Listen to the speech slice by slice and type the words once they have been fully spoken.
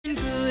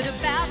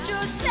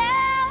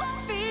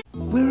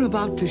We're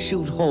about to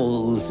shoot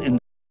holes in...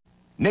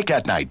 Nick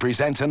at Night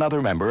presents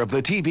another member of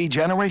the TV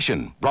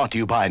generation, brought to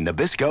you by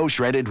Nabisco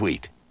Shredded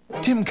Wheat.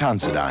 Tim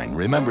Considine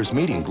remembers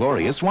meeting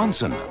Gloria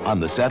Swanson on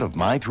the set of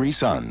My Three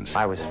Sons.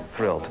 I was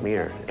thrilled to meet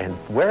her, and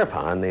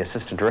whereupon the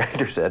assistant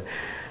director said,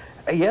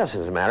 yes,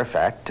 as a matter of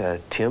fact,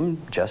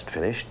 Tim just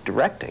finished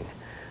directing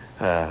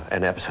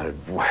an episode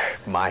where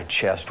my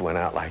chest went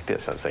out like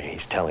this. I'm thinking,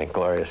 he's telling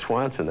Gloria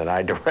Swanson that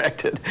I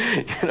directed,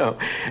 you know.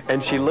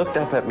 And she looked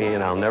up at me,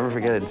 and I'll never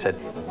forget it, and said,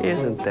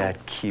 isn't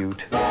that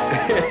cute?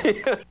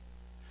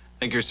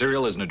 Think your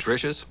cereal is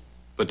nutritious?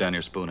 Put down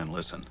your spoon and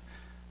listen.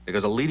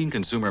 Because a leading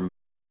consumer